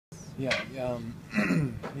Yeah,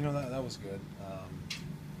 that was good.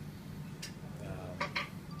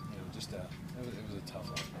 Just it was a tough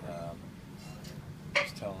one. I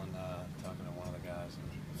was talking to one of the guys, and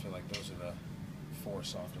I feel like those are the four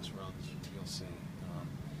softest runs you'll see.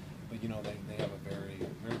 But they have a very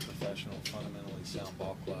professional, fundamentally sound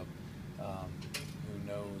ball club who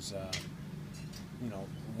knows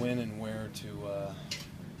when and where to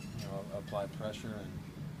apply pressure, and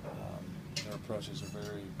their approaches are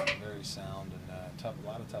very sound, and a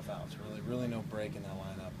lot of tough outs. Really no break in that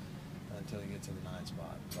lineup until you get to the 9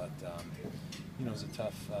 spot. But it was a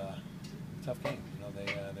tough game.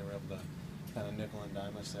 They were able to kind of nickel and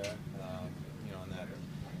dime us there. And that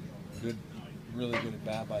really good at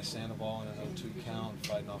bat by Sandoval in an 0-2 count,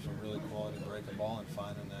 fighting off a really quality breaking ball and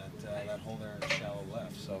finding that hole there in the shallow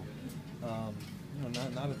left. So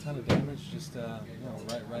not a ton of damage, just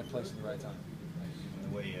right place at the right time.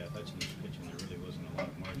 The way Hudson was pitching, there really wasn't a lot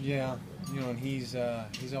of margin. Yeah, and he's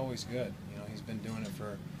always good. He's been doing it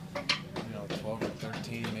for 12 or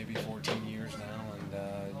 13, maybe 14 years now, and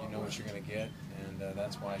you know what you're going to get, and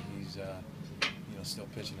that's why he's still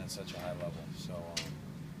pitching at such a high level. So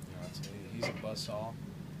he's a buzzsaw,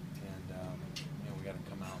 and we got to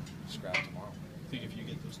come out and scrap tomorrow. I think if you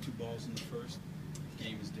get those 2 balls in the first, the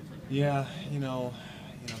game is different. Yeah,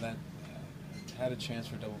 that had a chance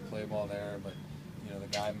for double play ball there, but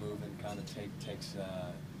the guy moving kind of takes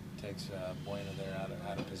Bueno there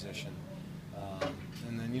out of position,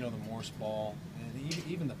 and then the Morse ball and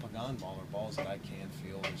even the Pagan ball are balls that I can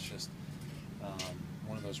feel. It's just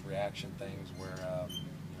one of those reaction things where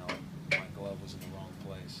my glove was in the wrong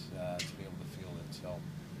place to be able to field it. So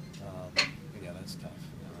but yeah, that's tough.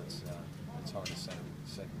 It's hard to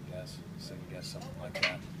second guess something like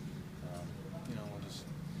that. We'll just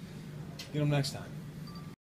get them next time.